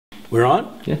We're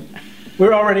on? Yeah.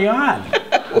 We're already on.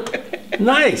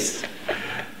 Nice.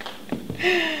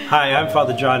 Hi, I'm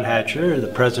Father John Hatcher, the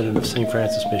president of St.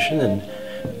 Francis Mission, and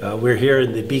we're here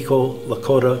in the Buechel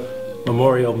Lakota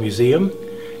Memorial Museum,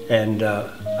 and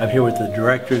I'm here with the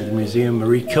director of the museum,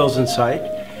 Marie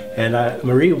Kilsensite. And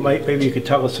Marie, maybe you could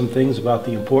tell us some things about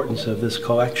the importance of this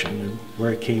collection and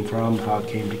where it came from, how it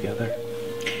came together.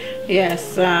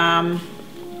 Yes,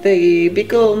 the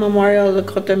Buechel Memorial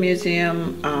Lakota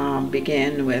Museum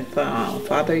began with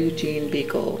Father Eugene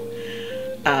Buechel.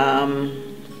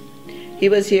 He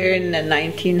was here in the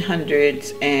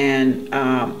 1900s, and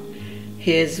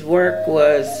his work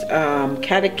was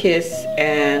catechist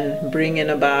and bringing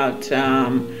about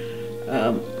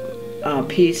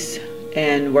peace,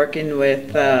 and working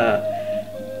with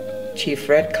Chief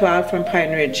Red Cloud from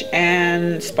Pine Ridge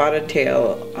and Spotted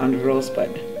Tail on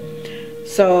Rosebud.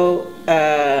 So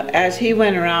as he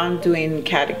went around doing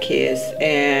catechist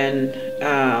and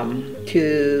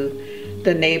to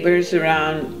the neighbors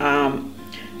around,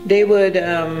 they would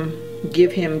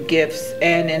give him gifts,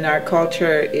 and in our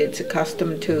culture it's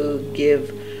accustomed to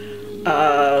give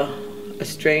a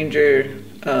stranger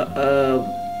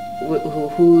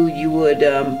who you would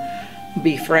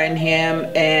befriend him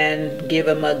and give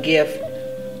him a gift.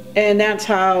 And that's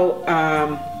how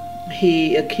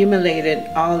he accumulated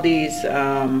all these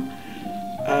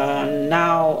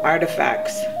now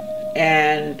artifacts.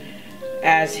 And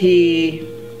as he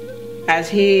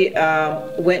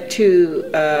went to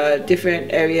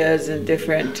different areas and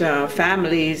different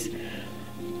families,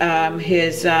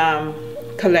 his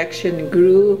collection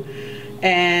grew,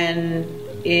 and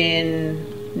in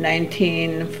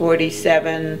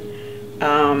 1947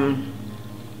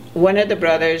 one of the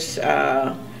brothers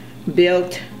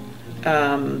built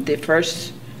the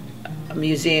first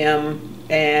museum,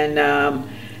 and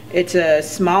it's a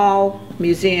small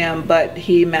museum, but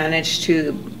he managed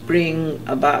to bring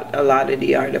about a lot of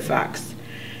the artifacts.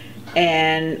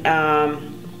 And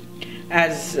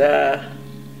as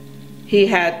he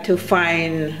had to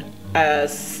find a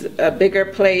bigger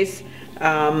place,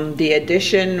 the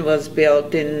addition was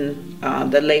built in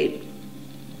the late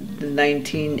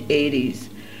 1980s.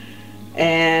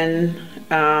 And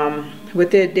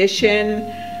with the addition,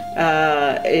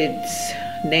 it's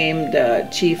named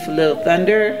Chief Little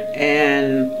Thunder,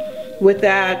 and with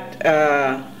that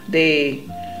they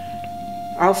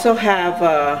also have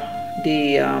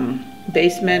the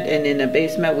basement, and in the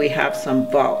basement we have some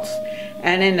vaults,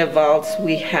 and in the vaults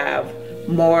we have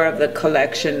more of the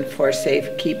collection for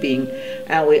safekeeping,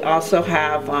 and we also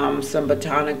have some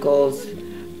botanicals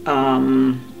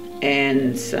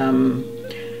and some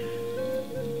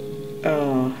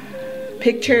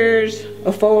pictures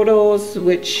or photos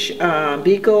which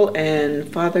Buechel and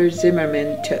Father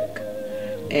Zimmerman took,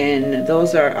 and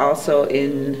those are also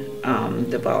in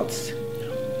the vaults.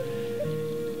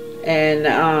 And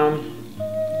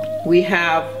we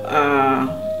have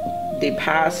the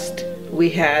past,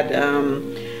 we had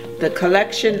the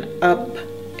collection up,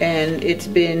 and it's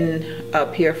been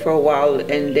up here for a while,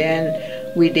 and then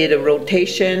we did a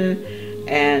rotation,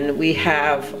 and we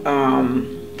have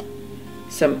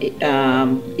some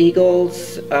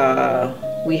eagles,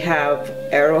 we have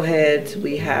arrowheads,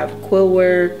 we have quill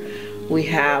work, we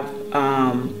have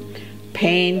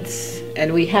paints,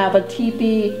 and we have a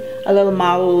teepee, a little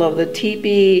model of the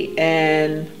teepee,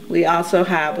 and we also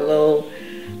have a little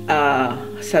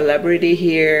celebrity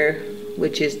here,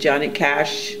 which is Johnny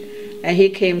Cash, and he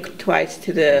came twice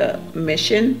to the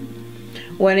mission,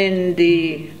 one in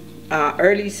the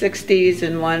early 60s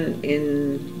and one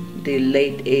in the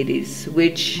late 80s,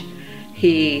 which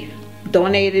he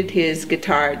donated his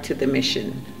guitar to the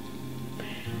mission.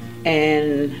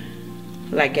 And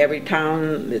like every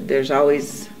town, there's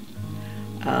always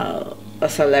a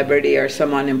celebrity or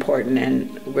someone important,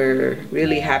 and we're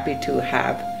really happy to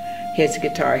have his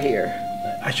guitar here.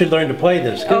 I should learn to play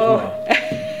this. Oh.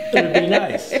 It would be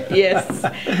nice. Yes.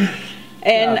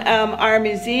 And our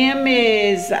museum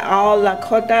is all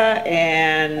Lakota,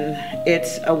 and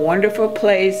it's a wonderful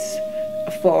place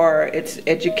for it's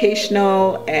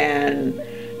educational, and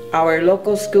our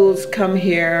local schools come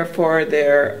here for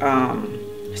their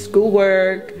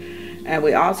schoolwork, and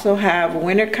we also have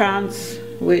winter counts,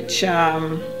 which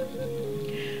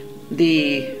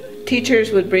the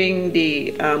teachers would bring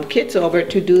the kids over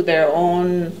to do their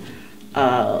own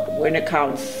winter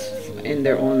counts in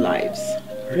their own lives.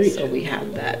 Great. So we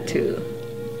have that too.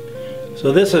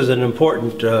 So this is an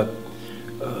important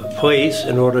place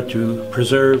in order to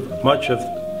preserve much of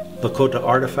Lakota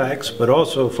artifacts, but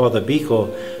also Father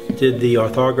Buechel did the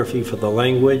orthography for the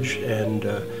language, and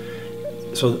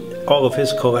so all of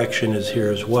his collection is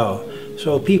here as well.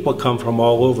 So people come from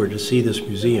all over to see this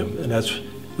museum, and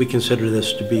we consider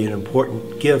this to be an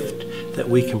important gift that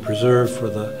we can preserve for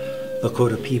the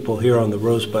Lakota people here on the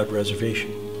Rosebud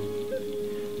Reservation.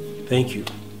 Thank you.